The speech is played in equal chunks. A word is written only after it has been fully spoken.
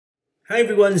Hi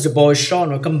everyone, it's your boy Sean.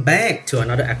 Welcome back to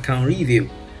another account review.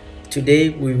 Today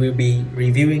we will be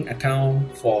reviewing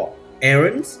account for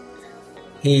Aeron.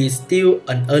 He is still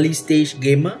an early stage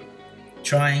gamer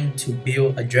trying to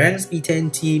build a Dragons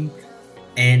B10 team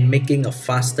and making a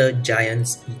faster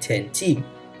Giants B10 team.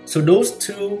 So those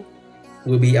two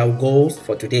will be our goals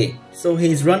for today. So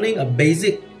he's running a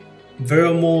basic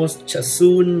Veromos,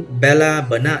 Chasun, Bella,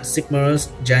 Bernard, Sigmar's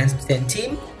Giants B10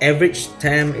 team. Average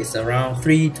time is around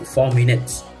 3 to 4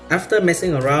 minutes. After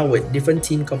messing around with different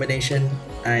team combination,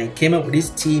 I came up with this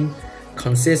team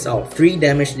consists of 3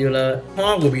 damage dealer.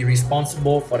 One will be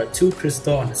responsible for the 2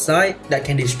 crystal on the side that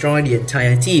can destroy the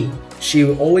entire team. She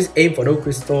will always aim for those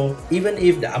crystals even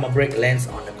if the armor break lands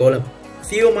on the golem.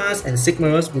 Theomas and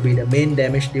Sigmar's will be the main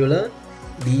damage dealer.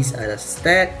 These are the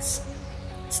stats.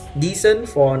 It's decent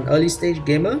for an early stage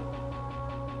gamer.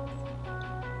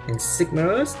 And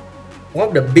Sigmar's, one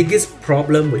of the biggest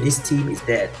problem with this team is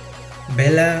that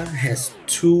Bella has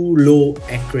too low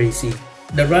accuracy.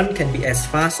 The run can be as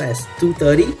fast as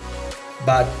 230,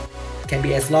 but can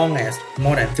be as long as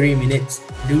more than 3 minutes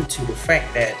due to the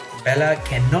fact that Bella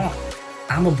cannot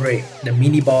armor break the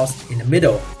mini boss in the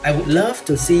middle. I would love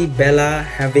to see Bella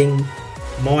having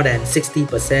more than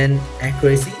 60%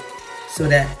 accuracy so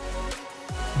that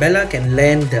Bella can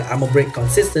land the armor break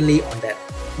consistently on that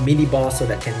mini boss so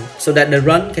that the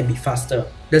run can be faster.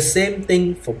 The same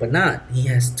thing for Bernard. He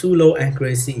has too low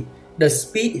accuracy. The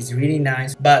speed is really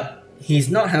nice, but he's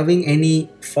not having any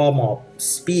form of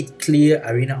speed clear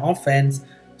arena offense.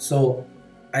 So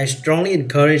I strongly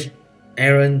encourage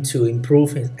Aeron to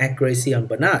improve his accuracy on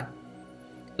Bernard.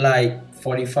 Like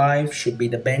 45 should be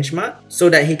the benchmark so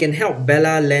that he can help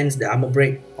Bella land the armor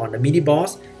break on the mini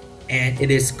boss. And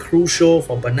it is crucial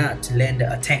for Bernard to land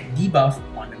the attack debuff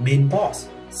on the main boss.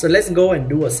 So let's go and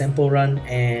do a sample run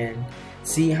and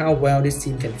see how well this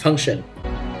team can function.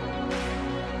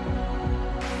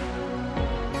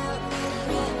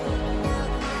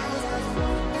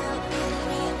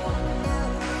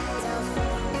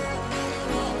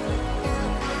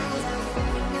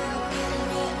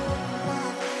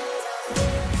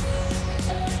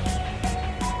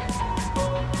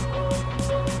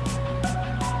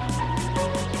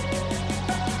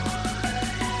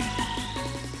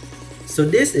 So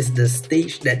this is the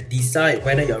stage that decides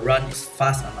whether your run is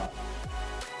fast or not.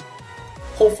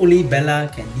 Hopefully Bella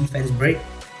can defense break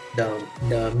the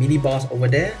mini boss over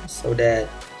there so that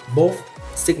both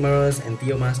Sigmar's and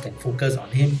Theomas can focus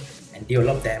on him and deal a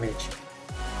lot of damage.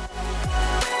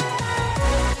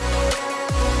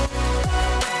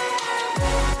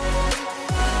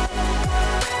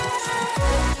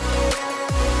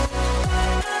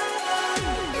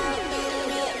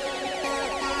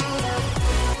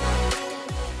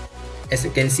 As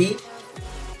you can see,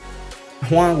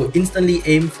 Hua will instantly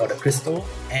aim for the crystal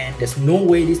and there's no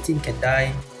way this team can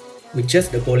die with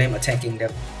just the golem attacking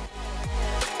them.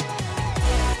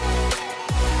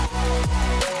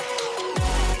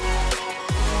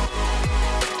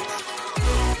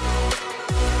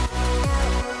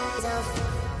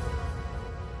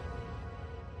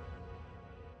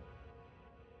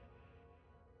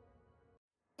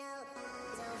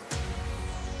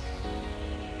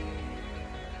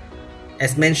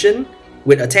 As mentioned,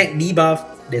 with attack debuff,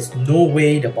 there's no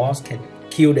way the boss can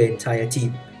kill the entire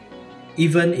team.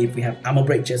 Even if we have armor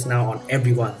break just now on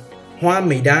everyone. Hua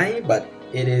may die, but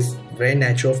it is very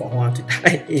natural for Hua to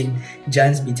die in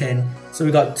Giants B10. So we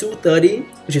got 230,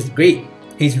 which is great.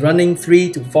 He's running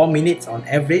 3 to 4 minutes on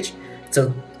average,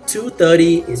 so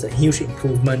 230 is a huge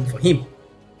improvement for him.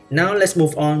 Now let's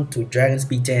move on to Dragons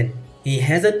B10. He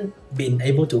hasn't been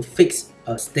able to fix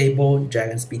a stable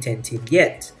Dragons B10 team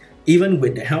yet, even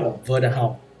with the help of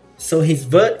Vert. So his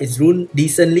Vert is run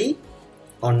decently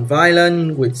on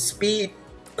Violent with speed,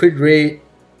 crit rate,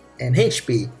 and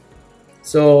HP.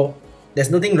 So there's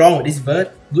nothing wrong with this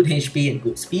Vert, good HP and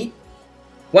good speed.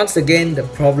 Once again, the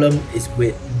problem is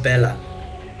with Bella.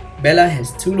 Bella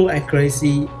has too low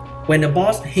accuracy. When the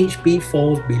boss HP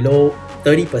falls below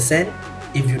 30%,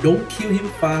 if you don't kill him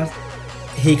fast,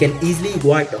 he can easily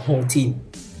wipe the whole team.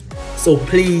 So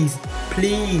please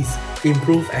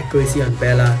improve accuracy on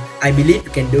Bella. I believe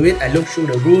you can do it. I looked through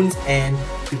the runes and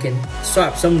you can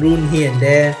swap some rune here and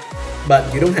there,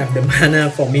 but you don't have the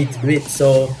mana for me to do it,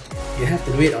 so you have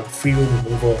to do it on free rune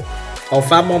removal or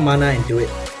farm more mana and do it.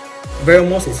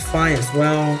 Veromos is fine as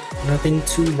well, nothing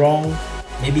too wrong,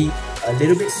 maybe a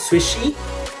little bit swishy,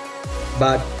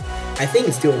 but I think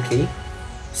it's still okay.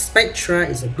 Spectra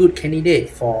is a good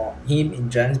candidate for him in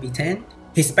Giants B10.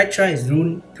 His Spectra is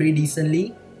rune pretty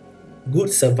decently, good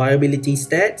survivability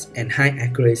stats and high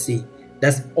accuracy.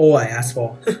 That's all I asked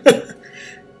for.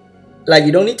 Like,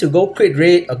 you don't need to go crit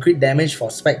rate or crit damage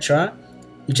for Spectra.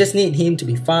 You just need him to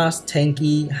be fast,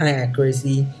 tanky, high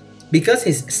accuracy, because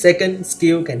his second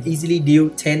skill can easily deal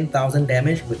 10,000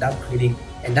 damage without critting,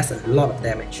 and that's a lot of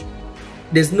damage.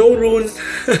 There's no runes,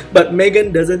 but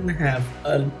Megan doesn't have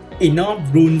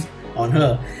enough runes on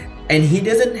her, and he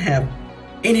doesn't have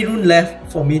any rune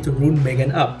left for me to rune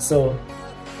Megan up, so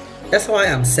that's why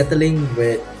I'm settling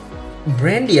with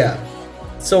Brandia.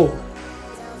 So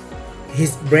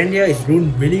his Brandia is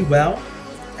runed really well.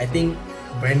 I think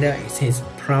Brandia is his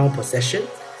prime possession.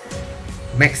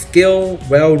 Max skill,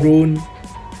 well runed.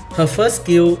 Her first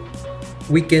skill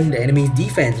weakened the enemy's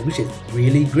defense, which is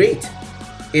really great.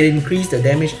 It increased the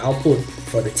damage output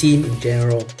for the team in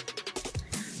general.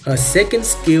 Her second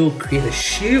skill created a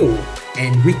shield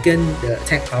and weakened the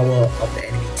attack power of the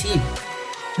enemy team.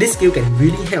 This skill can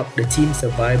really help the team's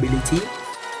survivability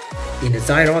in the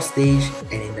Zyros stage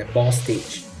and in the boss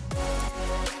stage.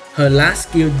 Her last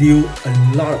skill deals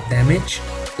a lot of damage,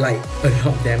 like a lot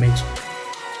of damage.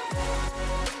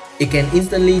 It can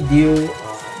instantly deal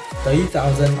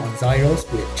 30,000 on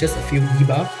Zyros with just a few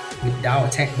debuff without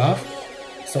attack buff,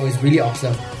 so it's really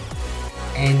awesome.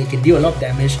 And it can deal a lot of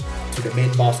damage to the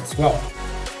main boss as well.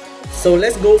 So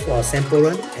let's go for a sample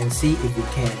run and see if we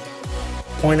can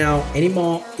point out any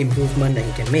more improvement that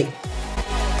you can make.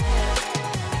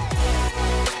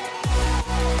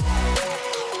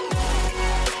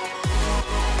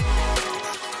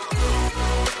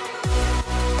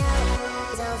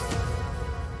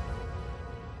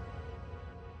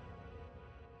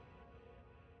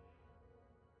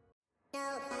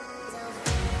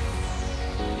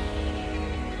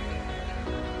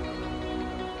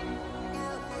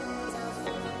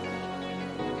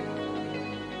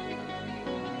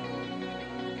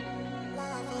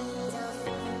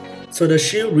 So the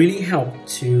shield really helped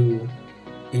to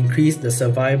increase the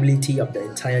survivability of the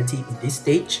entire team in this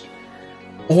stage.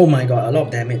 Oh my god, a lot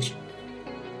of damage.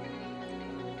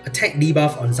 Attack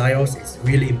debuff on Zyros is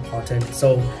really important,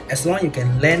 so as long as you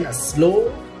can land a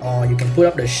slow or you can put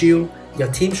up the shield, your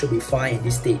team should be fine in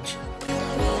this stage.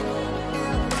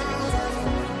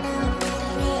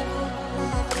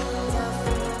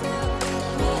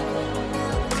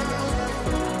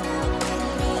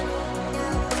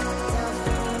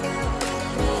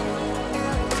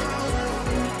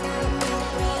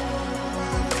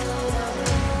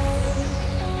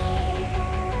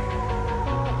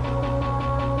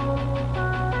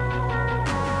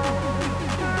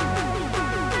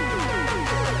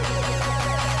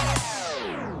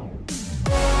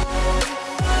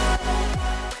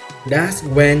 That's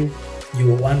when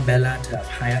you want Bella to have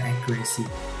higher accuracy.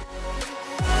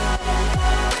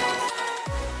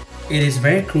 It is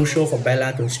very crucial for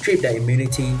Bella to strip the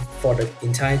immunity for the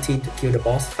entire team to kill the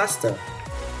boss faster.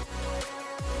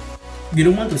 You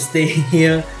don't want to stay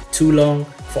here too long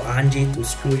for Anji to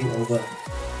screw you over.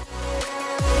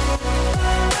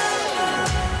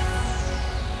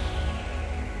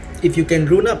 If you can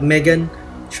rune up Megan,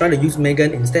 try to use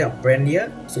Megan instead of Brandia,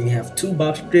 so you have 2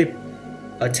 buff strip,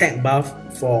 attack buff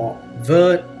for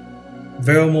Vert,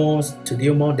 Veromos to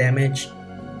deal more damage.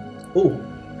 Oh,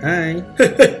 hi.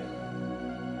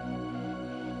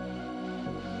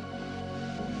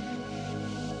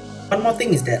 One more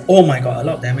thing is that, oh my god, a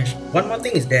lot of damage. One more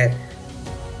thing is that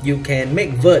you can make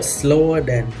Vert slower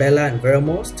than Bella and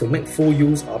Veromos to make full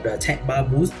use of the attack bar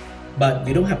boost, but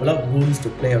you don't have a lot of runes to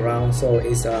play around, so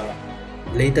it's a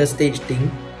later stage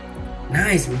thing.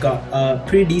 Nice, we got a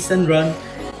pretty decent run.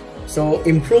 So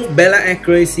improve Bella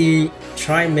accuracy,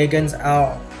 try Megan's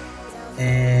out,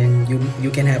 and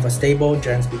you can have a stable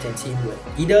Giants B10 team with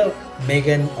either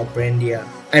Megan or Brandia.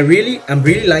 I'm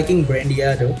really liking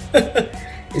Brandia though.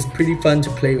 It's pretty fun to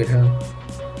play with her.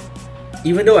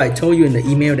 Even though I told you in the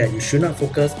email that you should not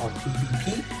focus on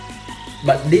PvP,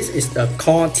 but this is the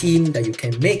core team that you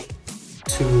can make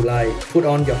to like put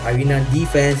on your arena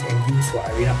defense and use for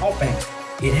arena offense.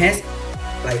 It has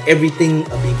like everything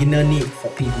a beginner need for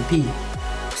PvP.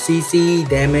 CC,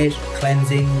 damage,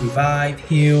 cleansing, revive,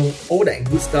 heal, all that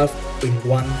good stuff in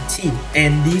one team.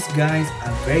 And these guys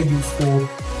are very useful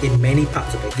in many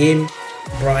parts of the game.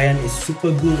 Brian is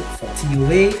super good for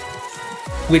TOA.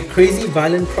 With crazy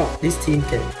violent proc, this team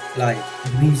can like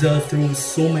loser through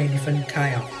so many different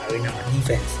kind of arena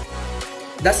defense.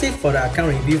 That's it for the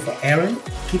account review for Aeron.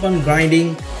 Keep on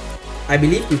grinding. I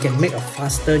believe we can make a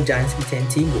faster Giants B10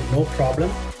 team with no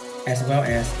problem, as well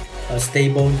as a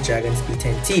stable Dragons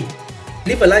B10 team.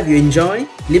 Leave a like if you enjoy,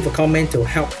 leave a comment to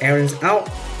help Aeron's out.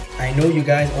 I know you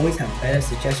guys always have better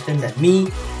suggestions than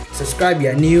me. Subscribe if you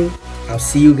are new. I'll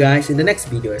see you guys in the next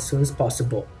video as soon as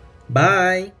possible.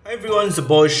 Bye! Hi everyone, it's the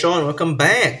boy Sean. Welcome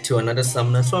back to another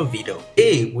Summoner Swap video.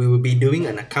 Today, we will be doing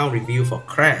an account review for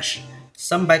Crash.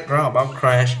 Some background about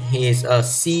Crash. He is a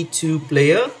C2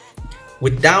 player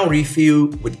without refill,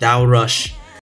 without rush.